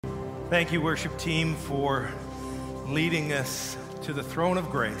Thank you, worship team, for leading us to the throne of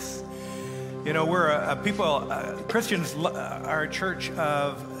grace. You know, we're Christians are a church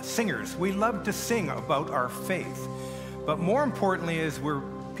of singers. We love to sing about our faith. But more importantly is we're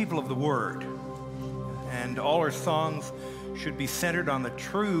people of the Word. And all our songs should be centered on the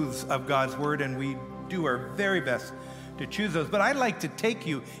truths of God's Word, and we do our very best to choose those. But I'd like to take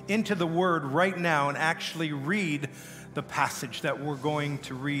you into the Word right now and actually read the passage that we're going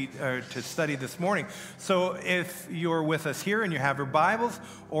to read to study this morning. So if you're with us here and you have your Bibles,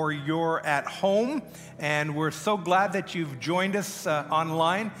 or you're at home, and we're so glad that you've joined us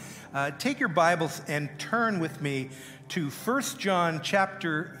online, take your Bibles and turn with me to 1 John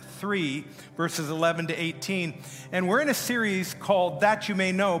chapter 3, verses 11 to 18. And we're in a series called That You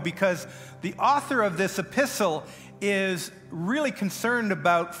May Know, because the author of this epistle is really concerned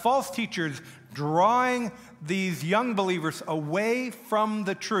about false teachers drawing these young believers away from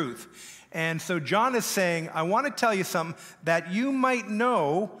the truth. And so John is saying, I want to tell you something that you might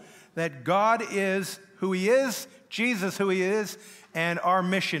know that God is who he is, Jesus who he is, and our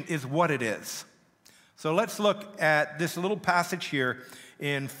mission is what it is. So let's look at this little passage here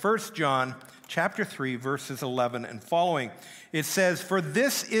in 1 John chapter 3, verses 11 and following. It says, "For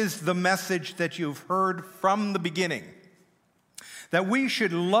this is the message that you've heard from the beginning, that we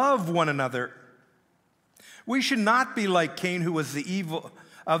should love one another. We should not be like Cain, who was the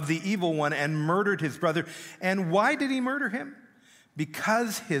evil one and murdered his brother. And why did he murder him?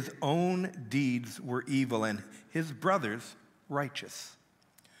 Because his own deeds were evil and his brothers righteous.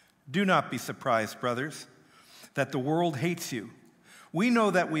 Do not be surprised, brothers, that the world hates you. We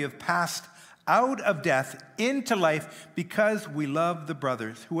know that we have passed out of death into life because we love the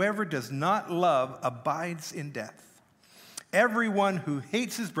brothers. Whoever does not love abides in death. Everyone who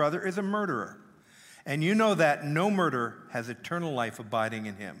hates his brother is a murderer. And you know that no murderer has eternal life abiding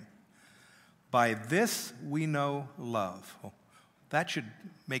in him. By this we know love." Oh, that should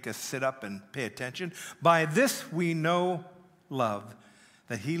make us sit up and pay attention. "By this we know love,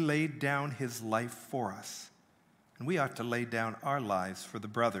 that he laid down his life for us. And we ought to lay down our lives for the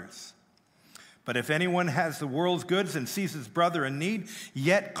brothers. But if anyone has the world's goods and sees his brother in need,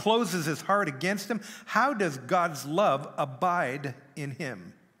 yet closes his heart against him, how does God's love abide in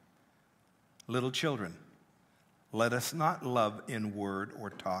him? Little children, let us not love in word or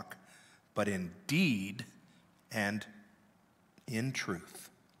talk, but in deed and in truth."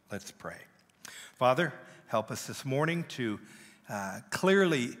 Let's pray. Father, help us this morning to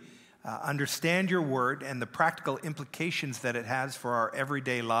clearly understand your word and the practical implications that it has for our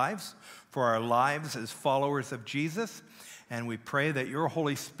everyday lives, for our lives as followers of Jesus. And we pray that your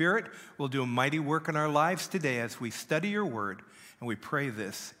Holy Spirit will do a mighty work in our lives today as we study your word. And we pray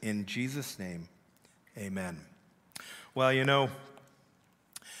this in Jesus' name, amen. Well, you know,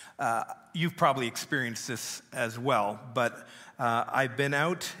 you've probably experienced this as well, but I've been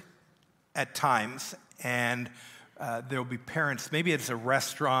out at times, and there'll be parents, maybe it's a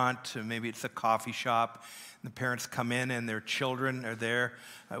restaurant, maybe it's a coffee shop, and the parents come in and their children are there.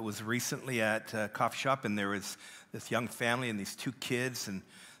 I was recently at a coffee shop, and there was this young family and these two kids, and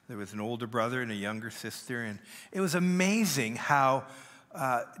there was an older brother and a younger sister, and it was amazing how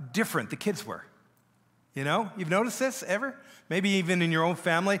different the kids were. You know, you've noticed this ever? Maybe even in your own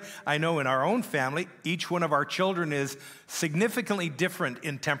family. I know in our own family, each one of our children is significantly different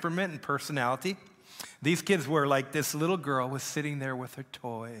in temperament and personality. These kids were like, this little girl was sitting there with her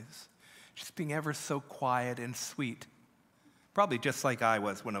toys, just being ever so quiet and sweet. Probably just like I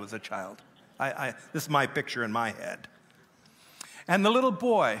was when I was a child. This is my picture in my head. And the little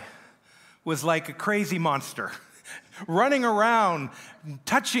boy was like a crazy monster, running around,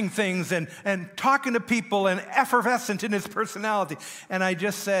 touching things and talking to people and effervescent in his personality. And I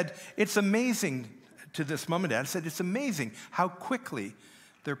just said, it's amazing to this mom and dad. I said, it's amazing how quickly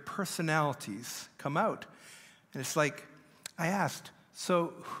their personalities come out. And it's like, I asked,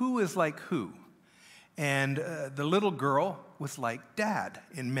 so who is like who? And the little girl was like dad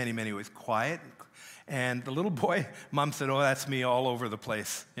in many, many ways, quiet. And the little boy, mom said, oh, that's me all over the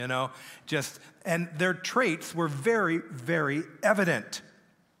place, you know, and their traits were very, very evident.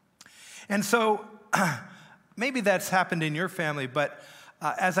 And so maybe that's happened in your family, but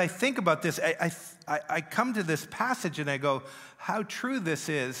as I think about this, I come to this passage and I go, how true this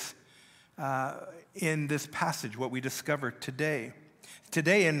is in this passage, what we discover today.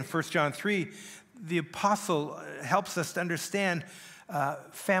 Today in 1 John 3, the apostle helps us to understand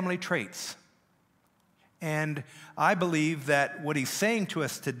family traits. And I believe that what he's saying to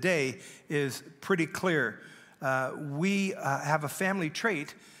us today is pretty clear. We have a family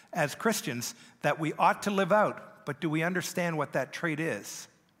trait as Christians that we ought to live out, but do we understand what that trait is?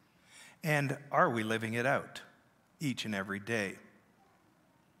 And are we living it out each and every day?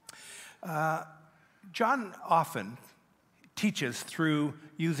 John often teaches through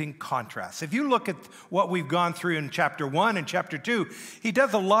using contrasts. If you look at what we've gone through in chapter 1 and chapter 2, he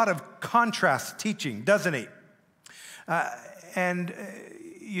does a lot of contrast teaching, doesn't he? And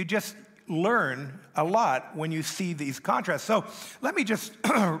you just learn a lot when you see these contrasts. So let me just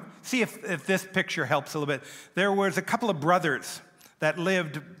see if this picture helps a little bit. There was a couple of brothers that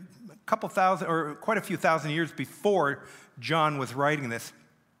lived a couple thousand, or quite a few thousand years before John was writing this.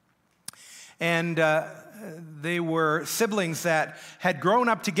 And they were siblings that had grown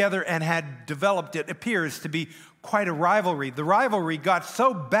up together and had developed, it appears, to be quite a rivalry. The rivalry got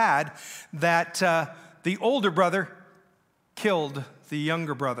so bad that the older brother killed the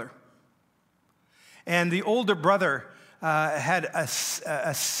younger brother. And the older brother had a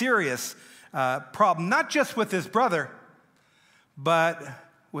serious problem, not just with his brother, but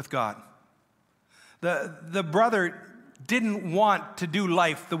with God. The brother didn't want to do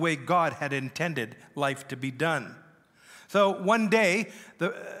life the way God had intended life to be done. So one day,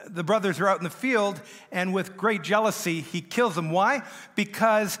 the brothers are out in the field, and with great jealousy, he kills them. Why?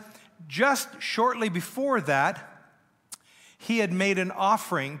 Because just shortly before that, he had made an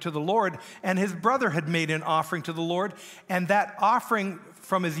offering to the Lord, and his brother had made an offering to the Lord, and that offering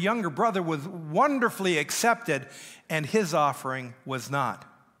from his younger brother was wonderfully accepted, and his offering was not.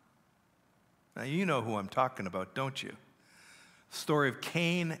 Now, you know who I'm talking about, don't you? Story of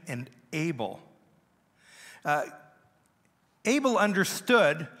Cain and Abel. Abel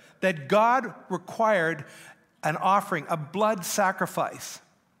understood that God required an offering, a blood sacrifice.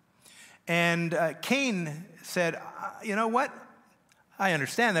 And Cain said, you know what? I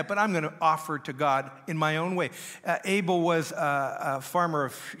understand that, but I'm going to offer to God in my own way. Abel was a farmer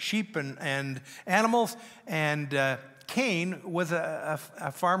of sheep and animals, and Cain was a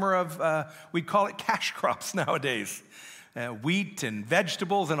farmer of, we'd call it cash crops nowadays. Wheat and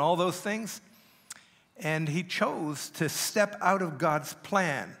vegetables and all those things. And he chose to step out of God's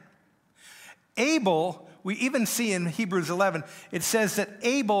plan. Abel, we even see in Hebrews 11, it says that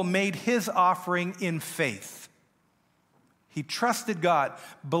Abel made his offering in faith. He trusted God,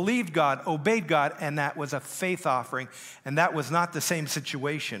 believed God, obeyed God, and that was a faith offering. And that was not the same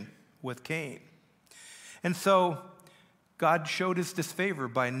situation with Cain. And so God showed his disfavor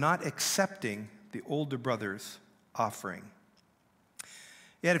by not accepting the older brother's offering.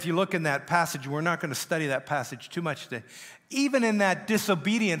 Yet if you look in that passage, we're not going to study that passage too much today. Even in that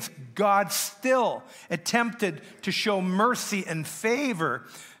disobedience, God still attempted to show mercy and favor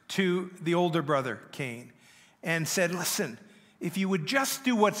to the older brother, Cain, and said, listen, if you would just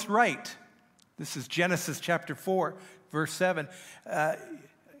do what's right, this is Genesis chapter 4, verse 7,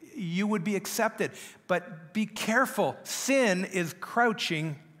 you would be accepted. But be careful, sin is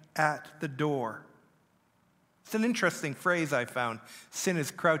crouching at the door. It's an interesting phrase I found. Sin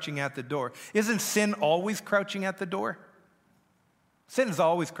is crouching at the door. Isn't sin always crouching at the door? Sin is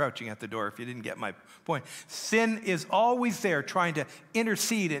always crouching at the door, if you didn't get my point. Sin is always there trying to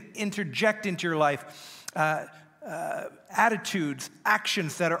intercede and interject into your life attitudes,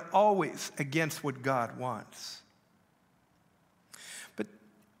 actions that are always against what God wants. But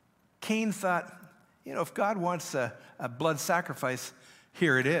Cain thought, if God wants a blood sacrifice,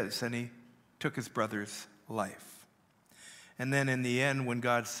 here it is. And he took his brother's life. And then in the end, when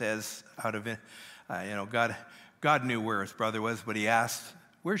God says, out of it, God knew where his brother was, but he asked,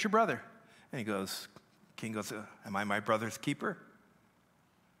 where's your brother? And Cain goes, am I my brother's keeper?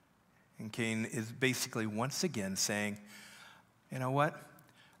 And Cain is basically once again saying, you know what?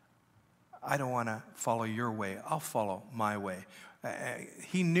 I don't want to follow your way. I'll follow my way.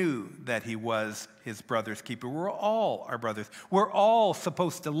 He knew that he was his brother's keeper. We're all our brothers. We're all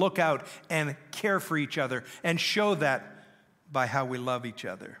supposed to look out and care for each other and show that by how we love each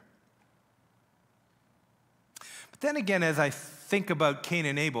other. But then again, as I think about Cain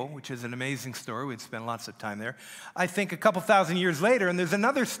and Abel, which is an amazing story, we'd spend lots of time there, I think a couple thousand years later, and there's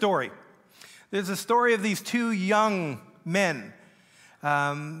another story. There's a story of these two young men.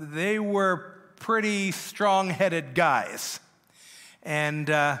 They were pretty strong-headed guys. And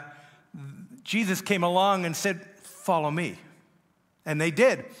Jesus came along and said, follow me. And they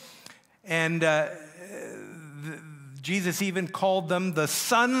did. And Jesus even called them the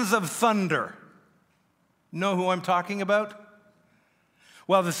sons of thunder. Know who I'm talking about?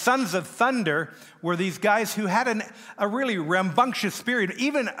 Well, the sons of thunder were these guys who had a really rambunctious spirit,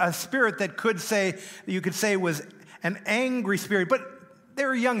 even a spirit that you could say was an angry spirit. But they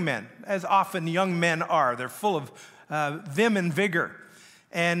were young men, as often young men are. They're full of vim and vigor.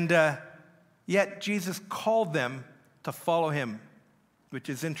 And yet Jesus called them to follow him. which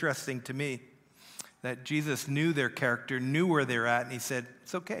is interesting to me, that Jesus knew their character, knew where they're at, and he said,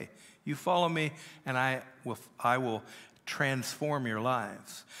 it's okay. You follow me, and I will transform your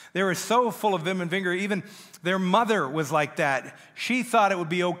lives. They were so full of vim and vigor. Even their mother was like that. She thought it would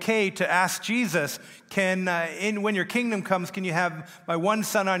be okay to ask Jesus, when your kingdom comes, can you have my one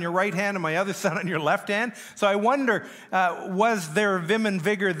son on your right hand and my other son on your left hand? So I wonder, was their vim and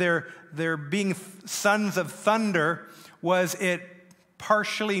vigor, their being sons of thunder, was it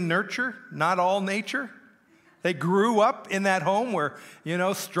partially nurture, not all nature? They grew up in that home where,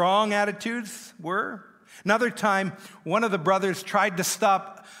 strong attitudes were. Another time, one of the brothers tried to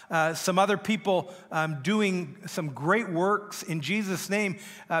stop some other people doing some great works in Jesus' name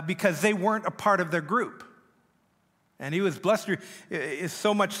because they weren't a part of their group. And he was blustery,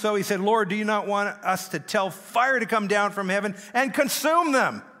 so much so, he said, Lord, do you not want us to tell fire to come down from heaven and consume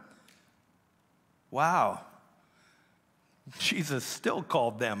them? Wow. Jesus still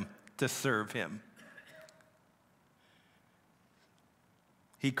called them to serve him.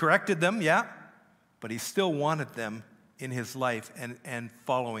 He corrected them, yeah, but he still wanted them in his life and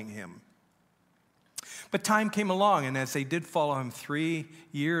following him. But time came along, and as they did follow him 3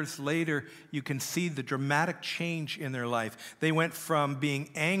 years later, you can see the dramatic change in their life. They went from being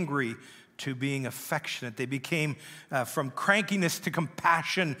angry to being affectionate. They became from crankiness to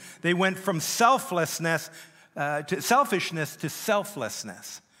compassion. They went from selfishness to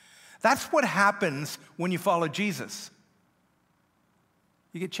selflessness. That's what happens when you follow Jesus.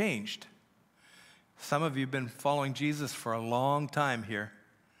 You get changed. Some of you have been following Jesus for a long time here.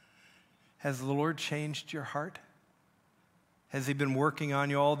 Has the Lord changed your heart? Has he been working on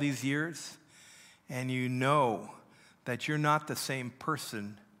you all these years? And you know that you're not the same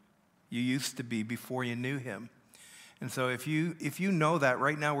person you used to be before you knew him. And so if you know that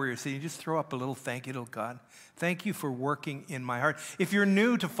right now where you're sitting, just throw up a little thank you to God. Thank you for working in my heart. If you're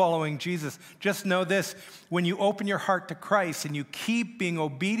new to following Jesus, just know this. When you open your heart to Christ and you keep being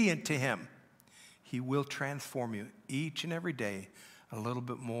obedient to him, he will transform you each and every day a little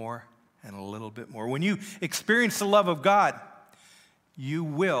bit more and a little bit more. When you experience the love of God, you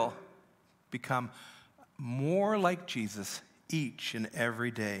will become more like Jesus each and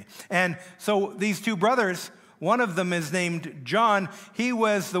every day. And so these two brothers, one of them is named John. He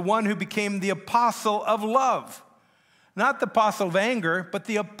was the one who became the apostle of love. Not the apostle of anger, but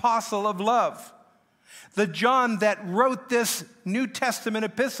the apostle of love. The John that wrote this New Testament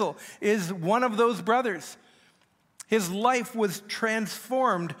epistle is one of those brothers. His life was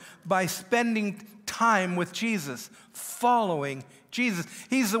transformed by spending time with Jesus, following Jesus.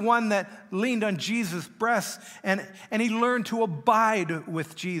 He's the one that leaned on Jesus' breast, and he learned to abide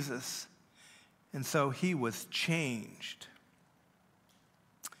with Jesus. And so he was changed.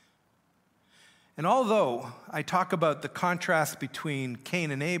 And although I talk about the contrast between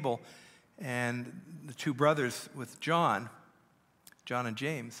Cain and Abel and the two brothers with John and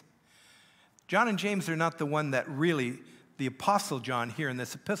James, John and James are not the one that really, the Apostle John here in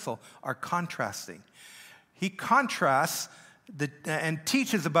this epistle, are contrasting. He contrasts and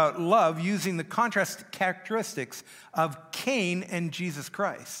teaches about love using the contrast characteristics of Cain and Jesus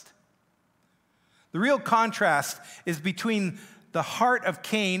Christ. The real contrast is between the heart of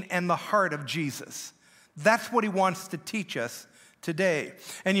Cain and the heart of Jesus. That's what he wants to teach us today.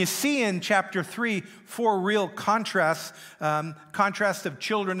 And you see in chapter 3, 4 real contrasts, contrast of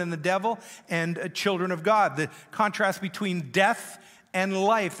children and the devil and children of God. The contrast between death and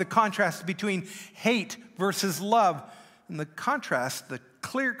life. The contrast between hate versus love. And the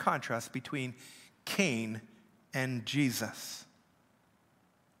clear contrast between Cain and Jesus.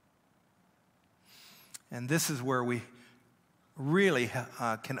 And this is where we really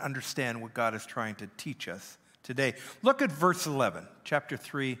can understand what God is trying to teach us today. Look at verse 11, chapter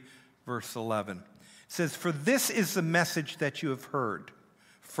 3, verse 11. It says, "For this is the message that you have heard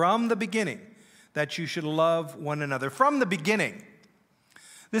from the beginning, that you should love one another." From the beginning.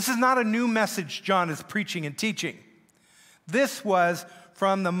 This is not a new message John is preaching and teaching. This was,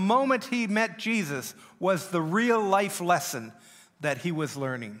 from the moment he met Jesus, was the real life lesson that he was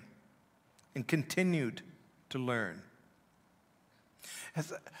learning and continued to learn.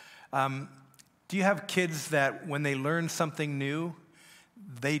 Do you have kids that when they learn something new,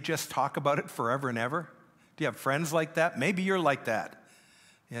 they just talk about it forever and ever? Do you have friends like that? Maybe you're like that,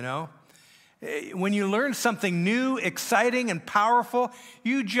 When you learn something new, exciting, and powerful,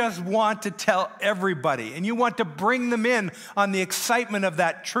 you just want to tell everybody, and you want to bring them in on the excitement of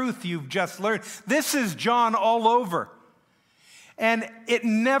that truth you've just learned. This is John all over. And it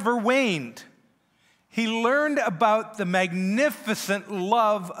never waned. He learned about the magnificent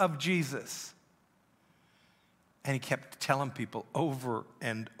love of Jesus. And he kept telling people over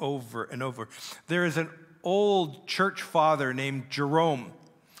and over and over. There is an old church father named Jerome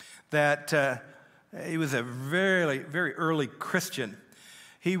that he was a very, very early Christian.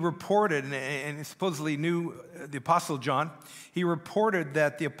 He reported, and he supposedly knew the Apostle John, he reported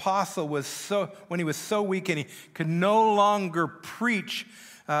that the apostle when he was so weak and he could no longer preach,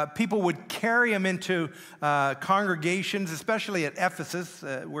 people would carry him into congregations, especially at Ephesus,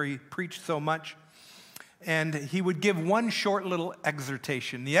 where he preached so much. And he would give one short little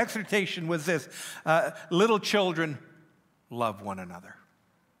exhortation. The exhortation was this: little children, love one another.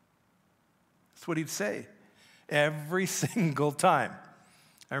 That's what he'd say every single time.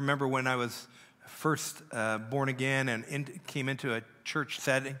 I remember when I was first born again and came into a church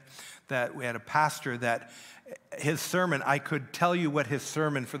setting, that we had a pastor that his sermon, I could tell you what his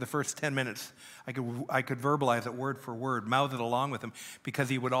sermon for the first 10 minutes, I could verbalize it word for word, mouth it along with him, because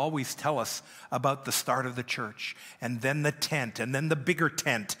he would always tell us about the start of the church, and then the tent, and then the bigger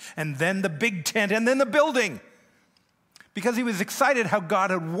tent, and then the big tent, and then the building. Because he was excited how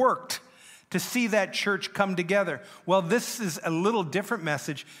God had worked to see that church come together. Well, this is a little different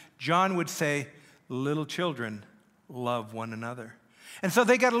message. John would say, little children, love one another. And so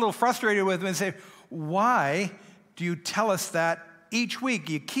they got a little frustrated with him and say, why do you tell us that each week?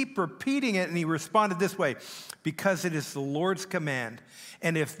 You keep repeating it. And he responded this way: because it is the Lord's command.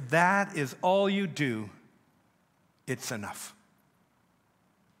 And if that is all you do, it's enough.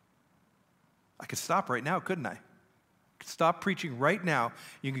 I could stop right now, couldn't I? I could stop preaching right now.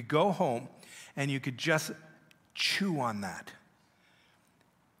 You could go home and you could just chew on that.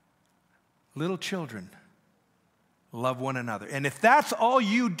 Little children, love one another. And if that's all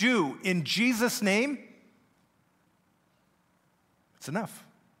you do in Jesus' name, it's enough.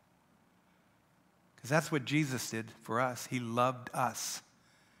 Because that's what Jesus did for us. He loved us.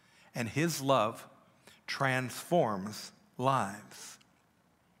 And his love transforms lives.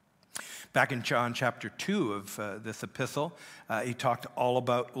 Back in John chapter 2 of this epistle, he talked all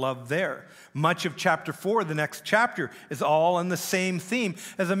about love there. Much of chapter 4, the next chapter, is all on the same theme.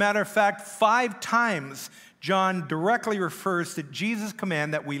 As a matter of fact, 5 times John directly refers to Jesus'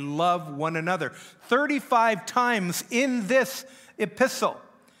 command that we love one another. 35 times in this epistle,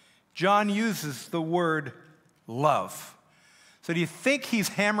 John uses the word love. So do you think he's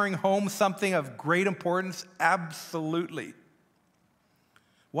hammering home something of great importance? Absolutely.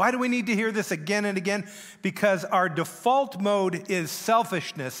 Why do we need to hear this again and again? Because our default mode is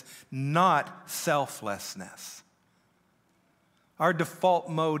selfishness, not selflessness. Our default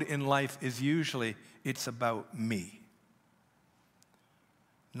mode in life is usually, it's about me.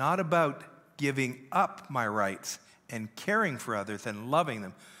 Not about giving up my rights and caring for others and loving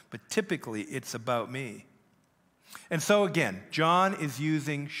them, but typically it's about me. And so again, John is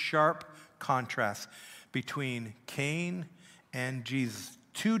using sharp contrasts between Cain and Jesus.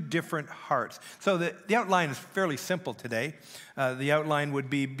 2 different hearts. So the outline is fairly simple today. The outline would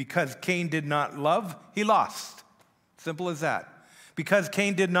be, because Cain did not love, he lost. Simple as that. Because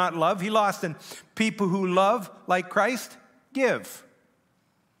Cain did not love, he lost. And people who love, like Christ, give.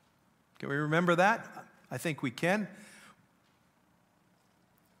 Can we remember that? I think we can.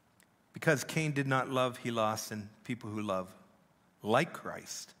 Because Cain did not love, he lost. And people who love, like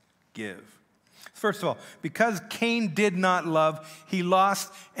Christ, give. First of all, because Cain did not love, he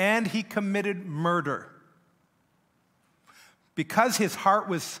lost, and he committed murder. Because his heart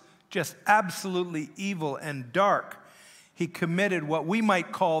was just absolutely evil and dark, he committed what we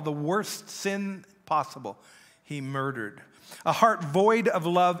might call the worst sin possible. He murdered. A heart void of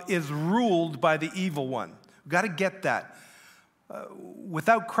love is ruled by the evil one. We've got to get that.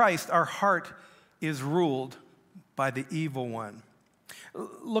 Without Christ, our heart is ruled by the evil one.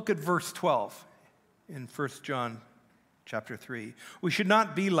 Look at verse 12. In 1 John chapter 3. We should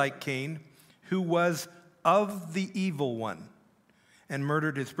not be like Cain, who was of the evil one and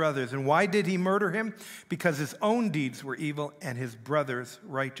murdered his brothers. And why did he murder him? Because his own deeds were evil and his brothers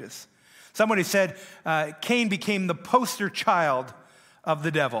righteous. Somebody said Cain became the poster child of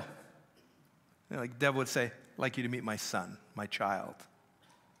the devil. Like the devil would say, I'd like you to meet my son, my child.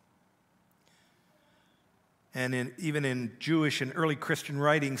 And even in Jewish and early Christian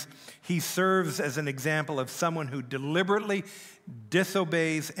writings, he serves as an example of someone who deliberately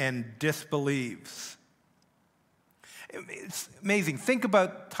disobeys and disbelieves. It's amazing. Think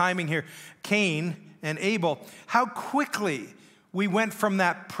about timing here. Cain and Abel, how quickly we went from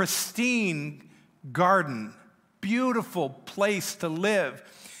that pristine garden, beautiful place to live,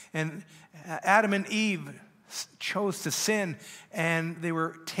 and Adam and Eve chose to sin, and they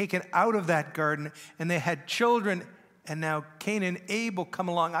were taken out of that garden, and they had children, and now Cain and Abel come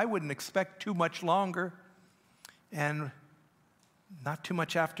along. I wouldn't expect too much longer. And not too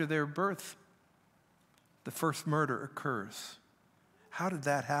much after their birth, the first murder occurs. How did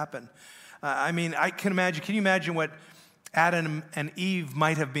that happen? I can imagine. Can you imagine what Adam and Eve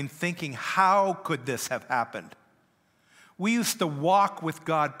might have been thinking? How could this have happened? We used to walk with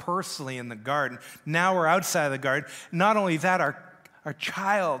God personally in the garden. Now we're outside of the garden. Not only that, our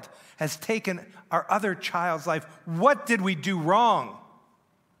child has taken our other child's life. What did we do wrong?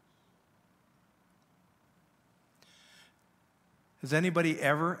 Has anybody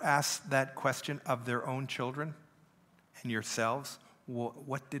ever asked that question of their own children and yourselves?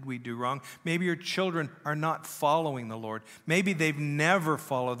 What did we do wrong? Maybe your children are not following the Lord. Maybe they've never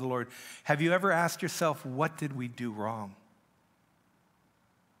followed the Lord. Have you ever asked yourself, what did we do wrong?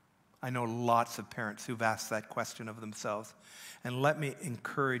 I know lots of parents who've asked that question of themselves. And let me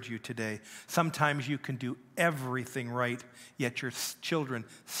encourage you today. Sometimes you can do everything right, yet your children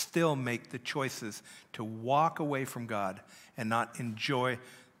still make the choices to walk away from God and not enjoy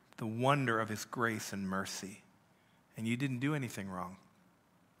the wonder of His grace and mercy. And you didn't do anything wrong.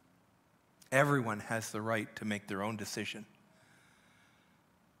 Everyone has the right to make their own decision.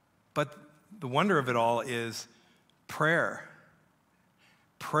 But the wonder of it all is prayer.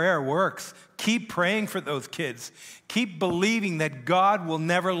 Prayer works. Keep praying for those kids. Keep believing that God will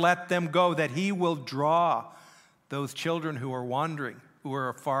never let them go, that He will draw those children who are wandering, who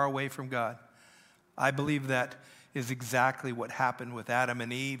are far away from God. I believe that is exactly what happened with Adam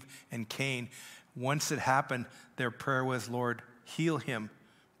and Eve and Cain. Once it happened, their prayer was, Lord, heal him,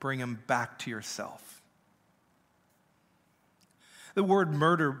 bring him back to yourself. The word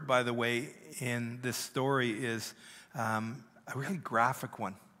murder, by the way, in this story is a really graphic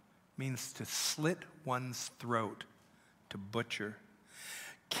one. It means to slit one's throat, to butcher.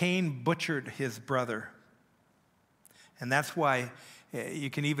 Cain butchered his brother. And that's why you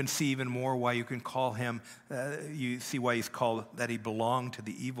can even see even more why you can call him, you see why he's called that he belonged to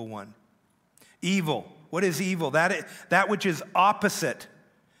the evil one. Evil. What is evil? That which is opposite.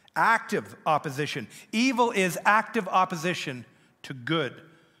 Active opposition. Evil is active opposition to good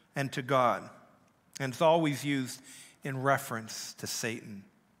and to God. And it's always used in reference to Satan.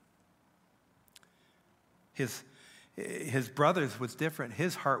 His brothers was different.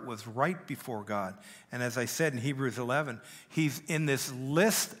 His heart was right before God. And as I said in Hebrews 11, he's in this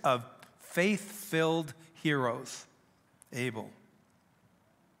list of faith-filled heroes. Abel.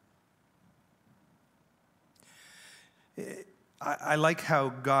 I like how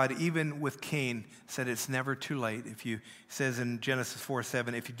God, even with Cain, said it's never too late. Says in Genesis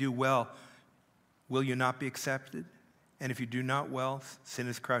 4:7, if you do well, will you not be accepted? And if you do not well, sin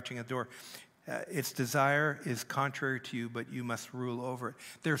is crouching at the door. Its desire is contrary to you, but you must rule over it.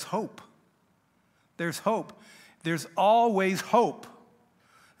 There's hope. There's hope. There's always hope.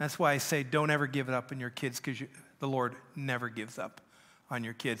 That's why I say don't ever give it up on your kids, because the Lord never gives up on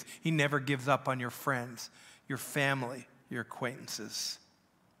your kids. He never gives up on your friends, your family, your acquaintances.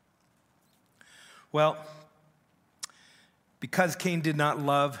 Well, because Cain did not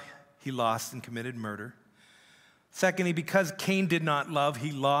love, he lost and committed murder. Secondly, because Cain did not love,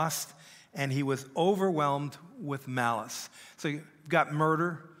 he lost and he was overwhelmed with malice. So you've got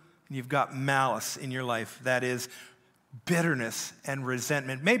murder and you've got malice in your life. That is bitterness and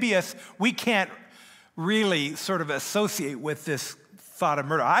resentment. Maybe we can't really sort of associate with this thought of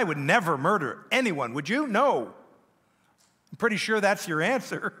murder. I would never murder anyone. Would you? No. I'm pretty sure that's your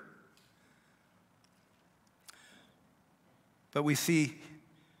answer. But we see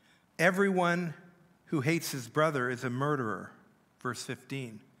everyone who hates his brother is a murderer, verse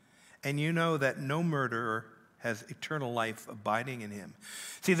 15. And you know that no murderer has eternal life abiding in him.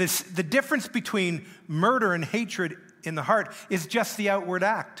 See, the difference between murder and hatred in the heart is just the outward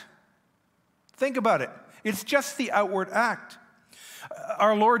act. Think about it. It's just the outward act.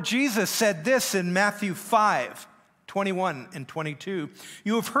 Our Lord Jesus said this in Matthew 5:21 and 22.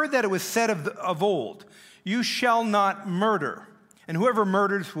 You have heard that it was said of old, you shall not murder, and whoever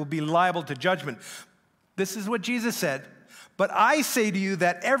murders will be liable to judgment. This is what Jesus said. But I say to you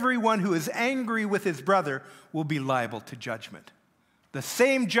that everyone who is angry with his brother will be liable to judgment. The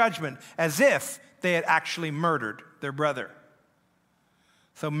same judgment as if they had actually murdered their brother.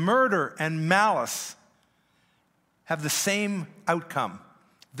 So murder and malice have the same outcome,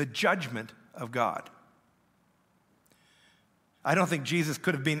 the judgment of God. I don't think Jesus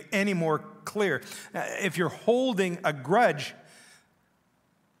could have been any more clear. If you're holding a grudge,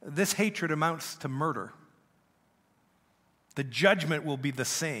 this hatred amounts to murder. The judgment will be the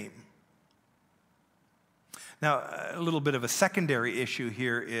same. Now, a little bit of a secondary issue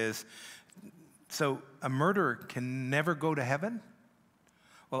here is, so a murderer can never go to heaven?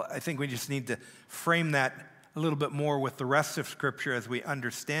 Well, I think we just need to frame that a little bit more with the rest of Scripture as we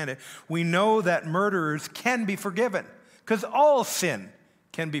understand it, we know that murderers can be forgiven because all sin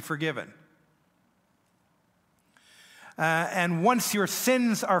can be forgiven. And once your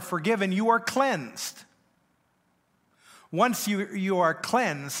sins are forgiven, you are cleansed. Once you are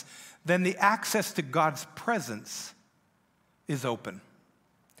cleansed, then the access to God's presence is open.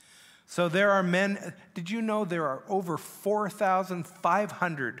 So there are men, did you know there are over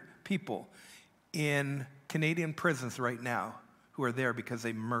 4,500 people in Canadian prisons right now who are there because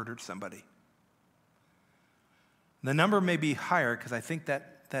they murdered somebody? The number may be higher because I think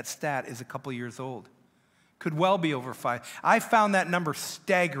that stat is a couple years old. Could well be over 5. I found that number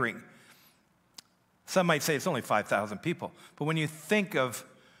staggering. Some might say it's only 5,000 people. But when you think of,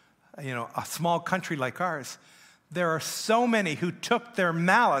 a small country like ours, there are so many who took their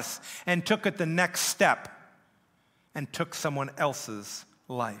malice and took it the next step and took someone else's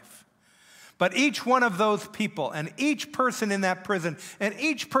life. But each one of those people and each person in that prison and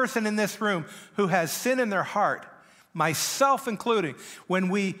each person in this room who has sin in their heart, myself including, when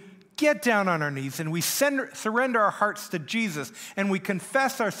we get down on our knees and we surrender our hearts to Jesus and we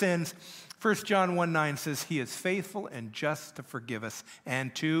confess our sins, 1 John 1:9 says, He is faithful and just to forgive us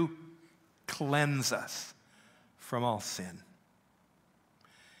and to cleanse us from all sin.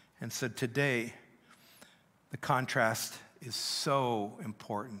 And so today, the contrast is so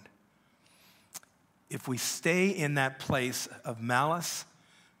important. If we stay in that place of malice,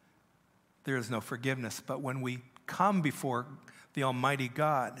 there is no forgiveness. But when we come before the Almighty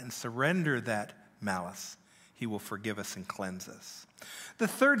God and surrender that malice, He will forgive us and cleanse us. The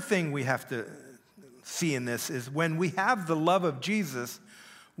third thing we have to see in this is when we have the love of Jesus,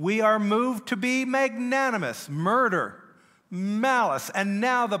 we are moved to be magnanimous, murder, malice, and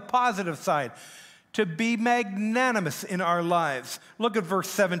now the positive side, to be magnanimous in our lives. Look at verse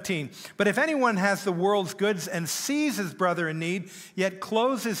 17. But if anyone has the world's goods and sees his brother in need, yet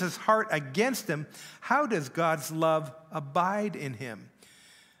closes his heart against him, how does God's love abide in him?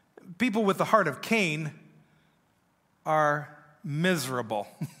 People with the heart of Cain are miserable.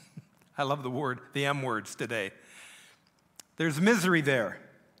 I love the M words today. There's misery there.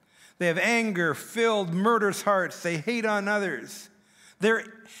 They have anger-filled, murderous hearts. They hate on others.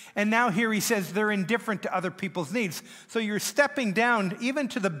 And now here he says they're indifferent to other people's needs. So you're stepping down even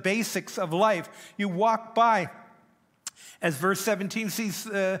to the basics of life. You walk by, as verse 17 sees,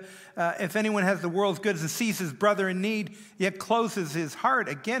 if anyone has the world's goods and sees his brother in need, yet closes his heart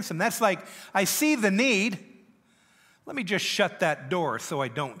against him. That's like, I see the need. Let me just shut that door so I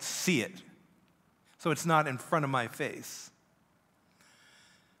don't see it, so it's not in front of my face.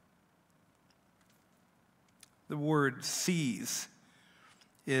 The word sees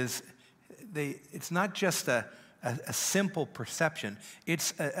it's not just a simple perception,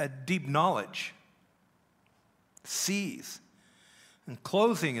 it's a deep knowledge. Sees. And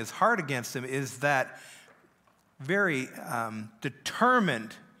closing his heart against him is that very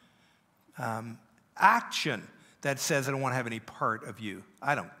determined action that says, I don't want to have any part of you.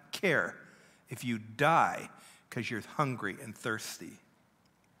 I don't care if you die because you're hungry and thirsty.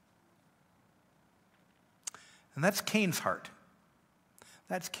 And that's Cain's heart.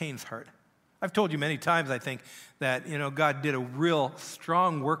 That's Cain's heart. I've told you many times, I think, that, God did a real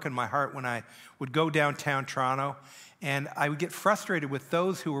strong work in my heart when I would go downtown Toronto, and I would get frustrated with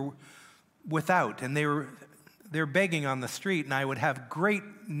those who were without, and they're begging on the street, and I would have great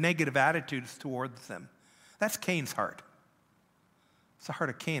negative attitudes towards them. That's Cain's heart. It's the heart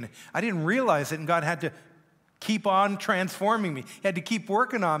of Cain. I didn't realize it, and God had to keep on transforming me. He had to keep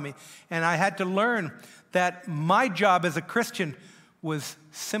working on me, and I had to learn that my job as a Christian was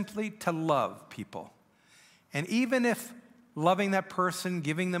simply to love people. And even if loving that person,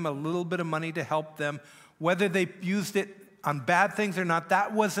 giving them a little bit of money to help them, whether they used it on bad things or not,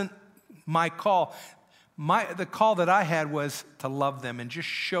 that wasn't my call. The call that I had was to love them and just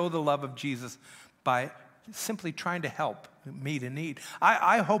show the love of Jesus by simply trying to help meet a need.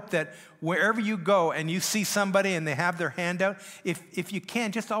 I hope that wherever you go and you see somebody and they have their hand out, if you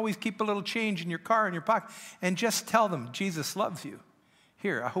can, just always keep a little change in your car, in your pocket, and just tell them Jesus loves you.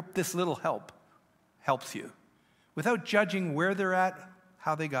 Here, I hope this little help helps you. Without judging where they're at,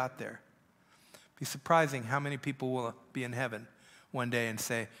 how they got there. Be surprising how many people will be in heaven one day and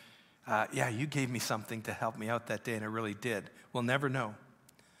say, yeah, you gave me something to help me out that day, and I really did. We'll never know.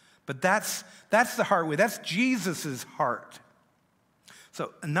 But that's the heart way. That's Jesus' heart.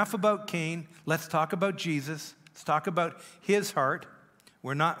 So enough about Cain. Let's talk about Jesus. Let's talk about his heart.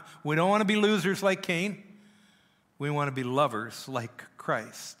 We don't want to be losers like Cain. We want to be lovers like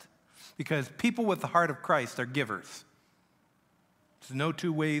Christ. Because people with the heart of Christ are givers. There's no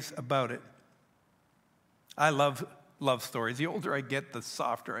two ways about it. I love love stories. The older I get, the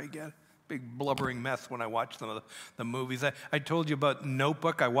softer I get. Big blubbering mess when I watch some of the movies. I told you about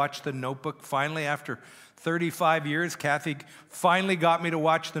Notebook. I watched The Notebook finally after 35 years. Kathy finally got me to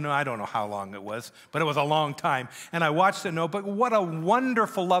watch I don't know how long it was, but it was a long time. And I watched The Notebook. What a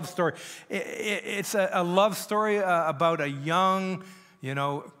wonderful love story. It's a love story about a young,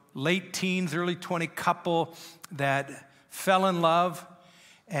 late teens, early 20 couple that fell in love,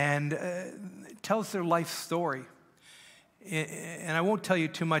 and it tells their life story. And I won't tell you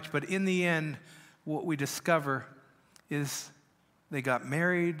too much, but in the end, what we discover is they got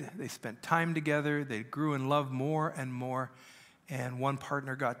married, they spent time together, they grew in love more and more, and one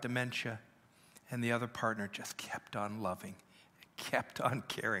partner got dementia, and the other partner just kept on loving, kept on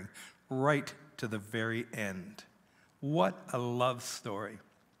caring, right to the very end. What a love story.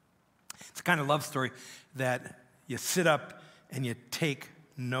 It's the kind of love story that you sit up and you take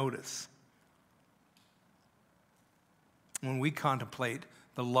notice. When we contemplate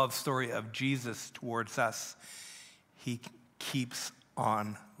the love story of Jesus towards us, he keeps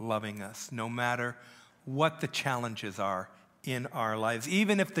on loving us, no matter what the challenges are in our lives.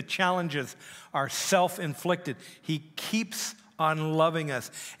 Even if the challenges are self-inflicted, he keeps on loving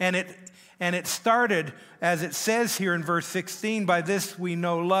us. And it started, as it says here in verse 16, by this we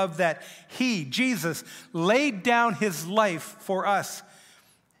know love, that he, Jesus, laid down his life for us,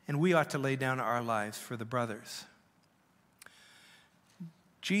 and we ought to lay down our lives for the brothers.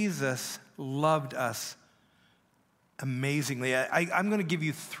 Jesus loved us amazingly. I'm going to give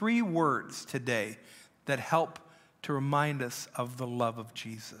you 3 words today that help to remind us of the love of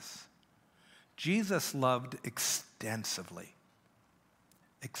Jesus. Jesus loved extensively.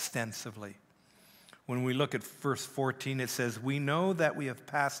 Extensively. When we look at verse 14, it says, "We know that we have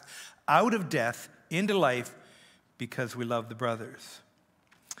passed out of death into life because we love the brothers."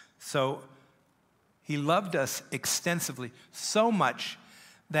 So he loved us extensively, so much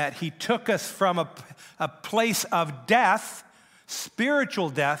that he took us from a place of death, spiritual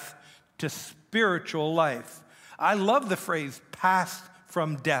death, to spiritual life. I love the phrase, passed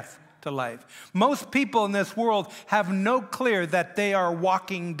from death to life. Most people in this world have no clue that they are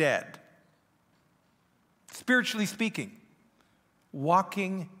walking dead. Spiritually speaking,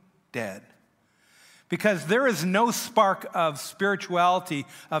 walking dead. Because there is no spark of spirituality,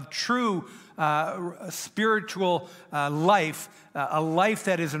 of true spiritual life, a life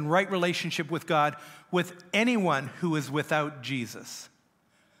that is in right relationship with God, with anyone who is without Jesus.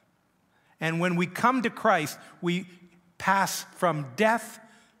 And when we come to Christ, we pass from death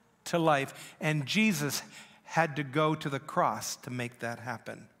to life. And Jesus had to go to the cross to make that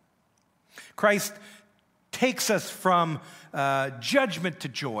happen. Christ takes us from judgment to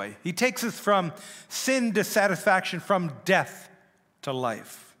joy. He takes us from sin to satisfaction, from death to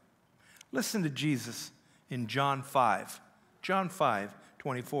life. Listen to Jesus in John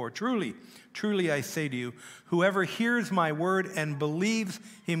 5:24. Truly, truly I say to you, whoever hears my word and believes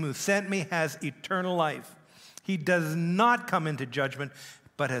him who sent me has eternal life. He does not come into judgment,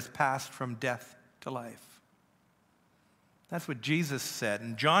 but has passed from death to life. That's what Jesus said,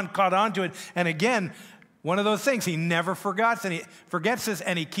 and John caught on to it. And again, one of those things, he never forgets this,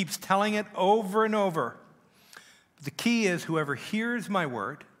 and he keeps telling it over and over. The key is whoever hears my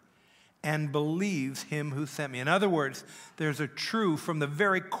word and believes him who sent me. In other words, there's a true, from the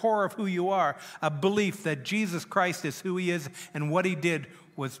very core of who you are, a belief that Jesus Christ is who he is, and what he did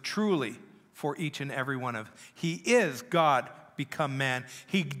was truly for each and every one of us. He is God become man.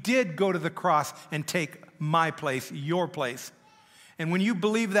 He did go to the cross and take my place, your place. And when you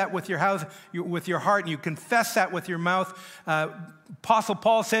believe that with your heart, and you confess that with your mouth, Apostle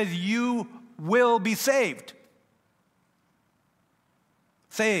Paul says you will be saved.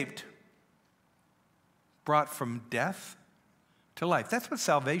 Saved. Brought from death to life. That's what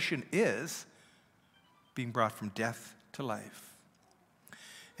salvation is, being brought from death to life.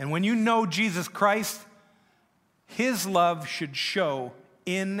 And when you know Jesus Christ, his love should show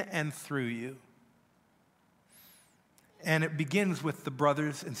in and through you. And it begins with the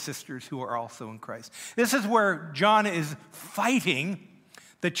brothers and sisters who are also in Christ. This is where John is fighting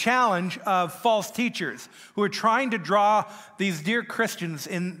the challenge of false teachers who are trying to draw these dear Christians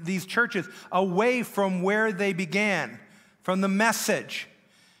in these churches away from where they began, from the message.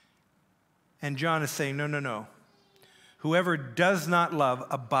 And John is saying, no. Whoever does not love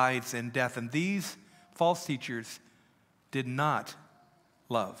abides in death. And these false teachers did not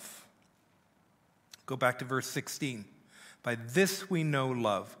love. Go back to verse 16. By this we know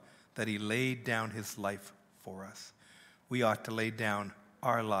love, that he laid down his life for us. We ought to lay down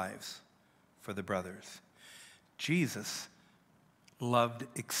our lives for the brothers. Jesus loved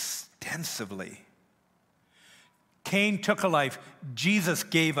extensively. Cain took a life. Jesus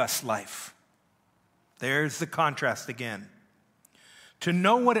gave us life. There's the contrast again. To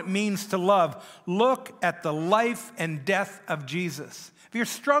know what it means to love, look at the life and death of Jesus. If you're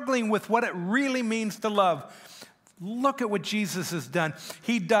struggling with what it really means to love, look at what Jesus has done.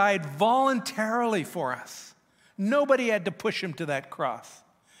 He died voluntarily for us. Nobody had to push him to that cross.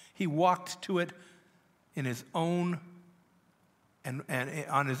 He walked to it in his own and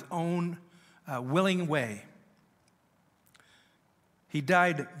on his own willing way. He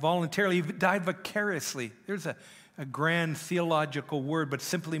died voluntarily. He died vicariously. There's a grand theological word, but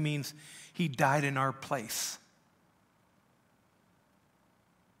simply means he died in our place.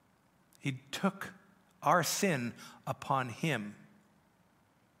 He took our sin upon him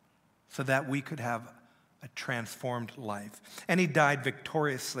so that we could have a transformed life. And he died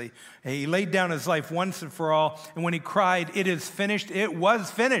victoriously. He laid down his life once and for all, and when he cried, "It is finished," it was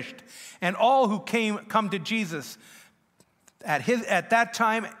finished. And all who come to Jesus at that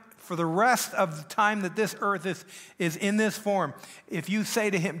time, for the rest of the time that this earth is in this form, if you say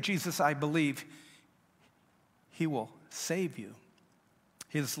to him, "Jesus, I believe," he will save you.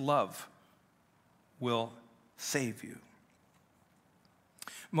 His love will save you.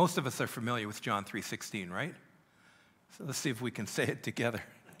 Most of us are familiar with John 3:16, right? So let's see if we can say it together.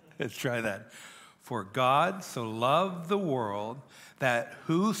 Let's try that. For God so loved the world that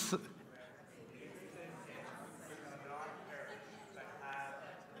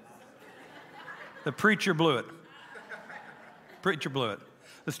The preacher blew it. Preacher blew it.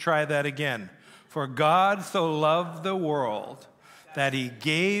 Let's try that again. For God so loved the world that he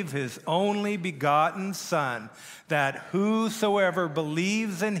gave his only begotten Son, that whosoever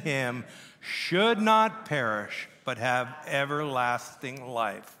believes in him should not perish, but have everlasting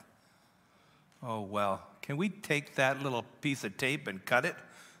life. Oh, well, can we take that little piece of tape and cut it?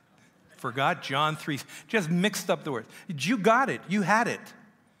 Forgot John 3, just mixed up the words. You got it. You had it.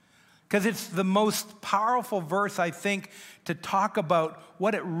 Because it's the most powerful verse, I think, to talk about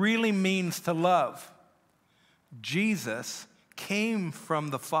what it really means to love. Jesus came from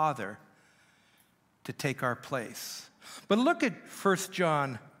the Father to take our place. But look at 1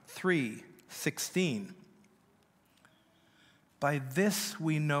 John 3:16. By this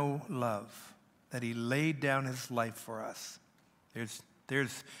we know love, that he laid down his life for us.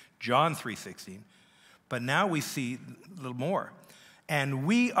 There's John 3:16. But now we see a little more. And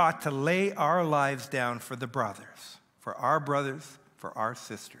we ought to lay our lives down for the brothers, for our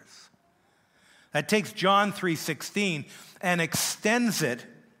sisters. That takes John 3:16 and extends it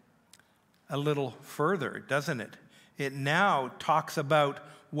a little further, doesn't it? It now talks about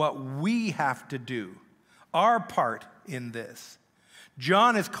what we have to do, our part in this.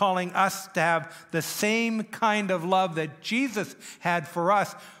 John is calling us to have the same kind of love that Jesus had for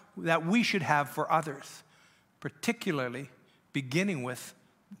us, that we should have for others, particularly beginning with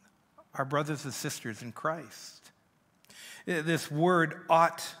our brothers and sisters in Christ. This word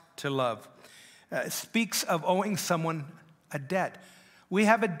ought to love speaks of owing someone a debt. We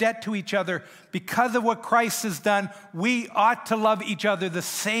have a debt to each other. Because of what Christ has done, we ought to love each other the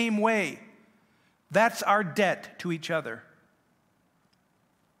same way. That's our debt to each other.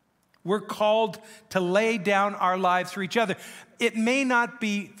 We're called to lay down our lives for each other. It may not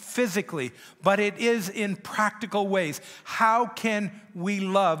be physically, but it is in practical ways. How can we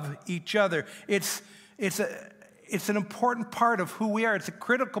love each other? It's an important part of who we are. It's a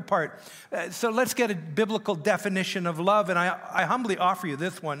critical part. So let's get a biblical definition of love, and I humbly offer you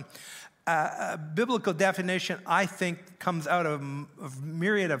this one. A biblical definition, I think, comes out of a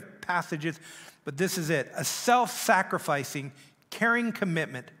myriad of passages, but this is it. A self-sacrificing, caring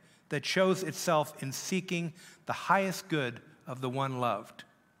commitment that shows itself in seeking the highest good of the one loved.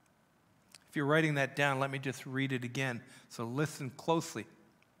 If you're writing that down, let me just read it again. So listen closely.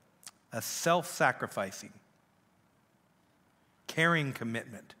 A self-sacrificing, caring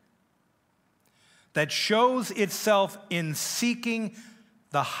commitment that shows itself in seeking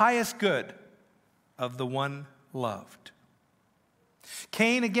the highest good of the one loved.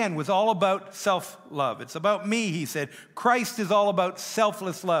 Cain, again, was all about self-love. It's about me, he said. Christ is all about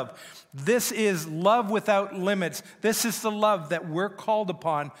selfless love. This is love without limits. This is the love that we're called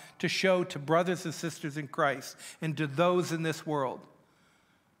upon to show to brothers and sisters in Christ and to those in this world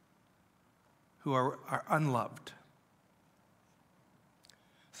who are unloved.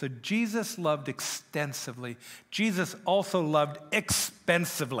 So Jesus loved extensively. Jesus also loved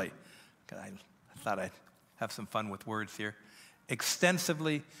expensively. I thought I'd have some fun with words here.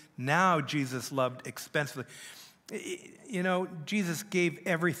 Extensively. Now Jesus loved expensively. You know, Jesus gave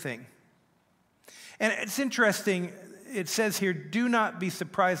everything. And it's interesting, it says here, do not be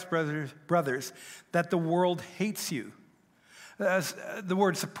surprised, brothers, that the world hates you. The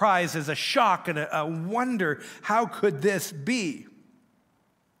word surprise is a shock and a wonder. How could this be?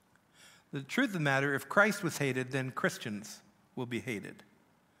 The truth of the matter, if Christ was hated, then Christians will be hated.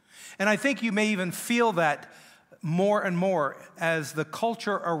 And I think you may even feel that more and more as the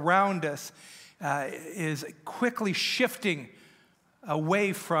culture around us is quickly shifting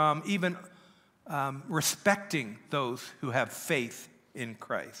away from even respecting those who have faith in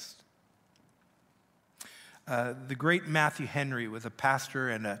Christ. The great Matthew Henry was a pastor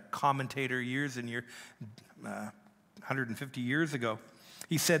and a commentator years and years, 150 years ago.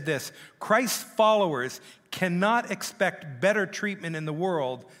 He said this: Christ's followers cannot expect better treatment in the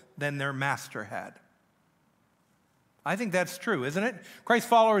world than their master had. I think that's true, isn't it? Christ's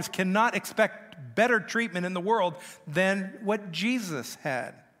followers cannot expect better treatment in the world than what Jesus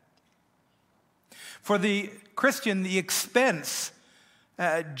had. For the Christian, the expense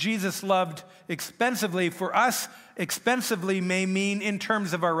Jesus loved expensively, for us, expensively may mean in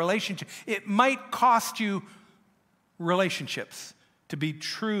terms of our relationship. It might cost you relationships to be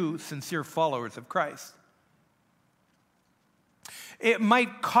true, sincere followers of Christ. It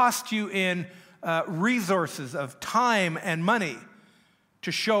might cost you in resources of time and money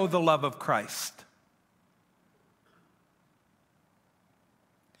to show the love of Christ.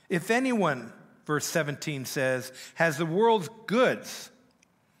 If anyone, verse 17 says, has the world's goods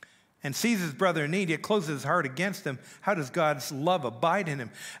and sees his brother in need, yet closes his heart against him, how does God's love abide in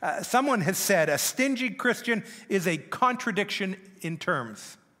him? Someone has said, a stingy Christian is a contradiction in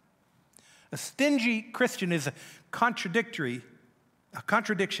terms. A stingy Christian is a contradiction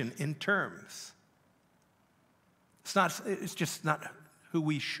in terms. It's just not who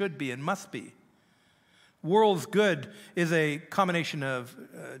we should be and must be. World's good is a combination of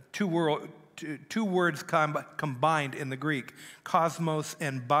two words combined in the Greek, cosmos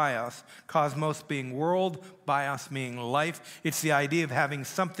and bios. Cosmos being world, bios meaning life. It's the idea of having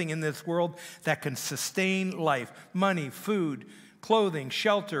something in this world that can sustain life. Money, food, clothing,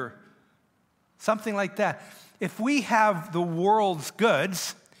 shelter, something like that. If we have the world's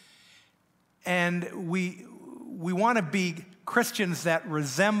goods and we want to be Christians that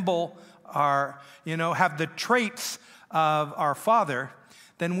resemble have the traits of our Father,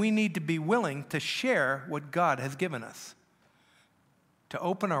 then we need to be willing to share what God has given us, to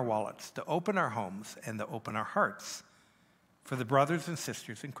open our wallets, to open our homes, and to open our hearts for the brothers and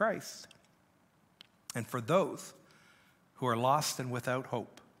sisters in Christ, and for those who are lost and without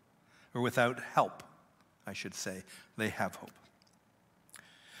hope, or without help, I should say. They have hope.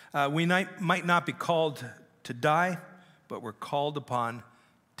 We might not be called to die, but we're called upon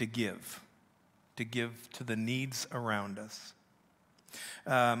to give to the needs around us.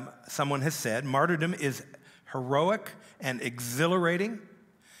 Someone has said, martyrdom is heroic and exhilarating.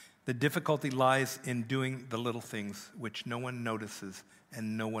 The difficulty lies in doing the little things which no one notices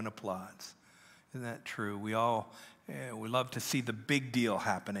and no one applauds. Isn't that true? We love to see the big deal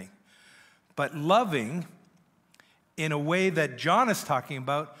happening. But loving in a way that John is talking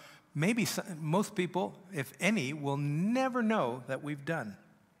about, maybe most people, if any, will never know that we've done.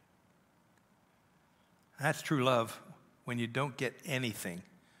 That's true love when you don't get anything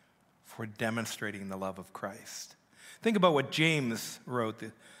for demonstrating the love of Christ. Think about what James wrote.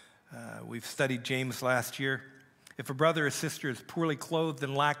 We've studied James last year. If a brother or sister is poorly clothed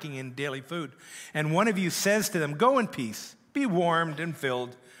and lacking in daily food, and one of you says to them, go in peace, be warmed and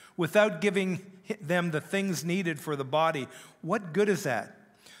filled, without giving them the things needed for the body, what good is that?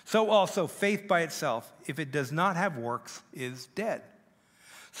 So also faith by itself, if it does not have works, is dead.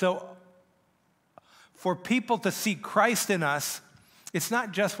 So for people to see Christ in us, it's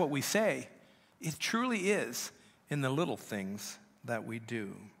not just what we say. It truly is in the little things that we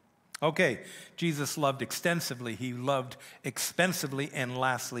do. Okay, Jesus loved extensively, he loved expensively, and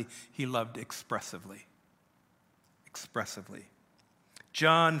lastly, he loved expressively. Expressively.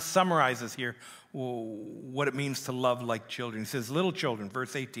 John summarizes here what it means to love like children. He says, little children,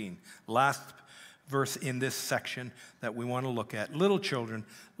 verse 18, last verse in this section that we want to look at. Little children,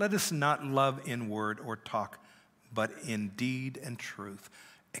 let us not love in word or talk, but in deed and truth,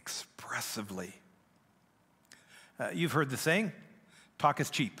 expressively. You've heard the saying, talk is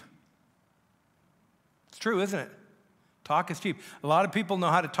cheap. It's true, isn't it? Talk is cheap. A lot of people know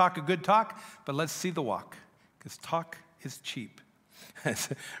how to talk a good talk, but let's see the walk, because talk is cheap.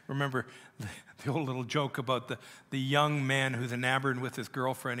 Remember the old little joke about the young man who's enamored with his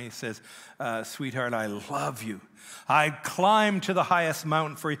girlfriend. He says, sweetheart, I love you. I'd climb to the highest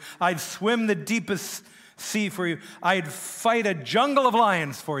mountain for you. I'd swim the deepest sea for you. I'd fight a jungle of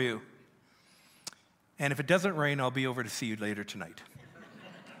lions for you. And if it doesn't rain, I'll be over to see you later tonight.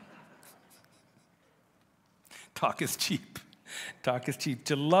 Talk is cheap. Talk is cheap.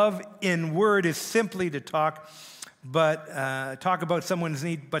 To love in word is simply to talk about someone's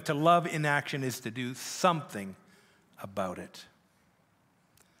need, but to love in action is to do something about it.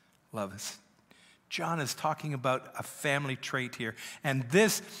 Love is. John is talking about a family trait here, and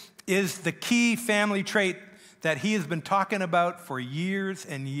this is the key family trait that he has been talking about for years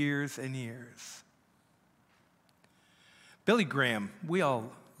and years and years. Billy Graham, we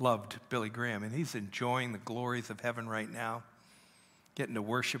all loved Billy Graham, and he's enjoying the glories of heaven right now, getting to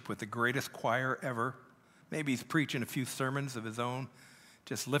worship with the greatest choir ever. Maybe he's preaching a few sermons of his own,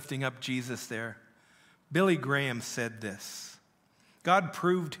 just lifting up Jesus there. Billy Graham said this: God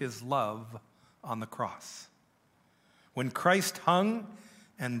proved his love on the cross. When Christ hung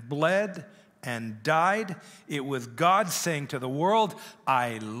and bled and died, it was God saying to the world,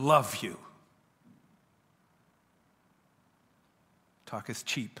 I love you. Talk is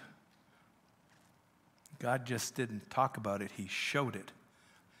cheap. God just didn't talk about it, he showed it.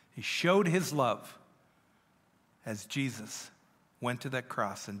 He showed his love as Jesus went to that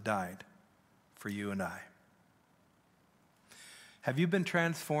cross and died for you and I. Have you been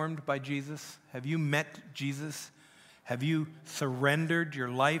transformed by Jesus? Have you met Jesus? Have you surrendered your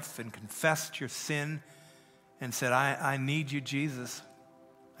life and confessed your sin and said, I need you, Jesus.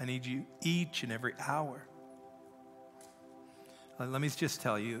 I need you each and every hour. Let me just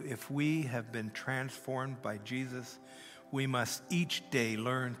tell you, if we have been transformed by Jesus, we must each day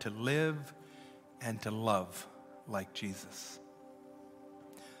learn to live and to love like Jesus.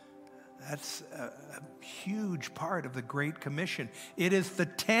 That's a huge part of the Great Commission. It is the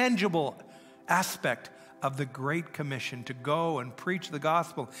tangible aspect of the Great Commission, to go and preach the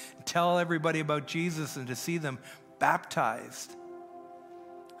gospel, and tell everybody about Jesus, and to see them baptized.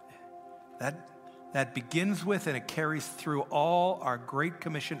 That begins with, and it carries through all our Great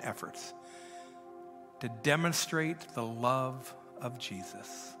Commission efforts to demonstrate the love of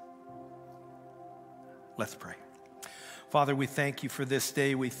Jesus. Let's pray. Father, we thank you for this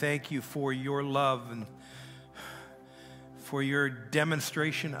day. We thank you for your love and for your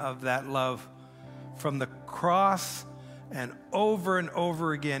demonstration of that love from the cross and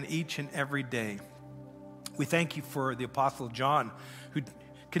over again each and every day. We thank you for the Apostle John, who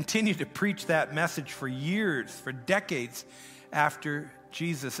continued to preach that message for years, for decades after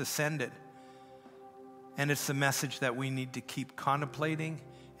Jesus ascended. And it's the message that we need to keep contemplating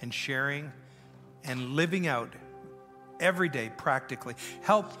and sharing and living out every day practically.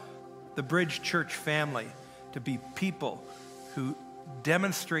 Help the Bridge Church family to be people who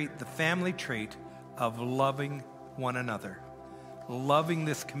demonstrate the family trait of loving one another, loving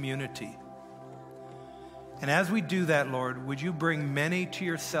this community. And as we do that, Lord, would you bring many to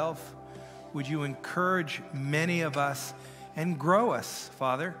yourself? Would you encourage many of us and grow us,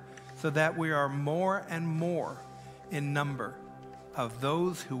 Father, so that we are more and more in number of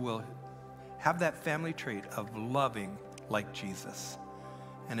those who will have that family trait of loving like Jesus.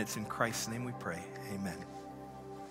 And it's in Christ's name we pray. Amen.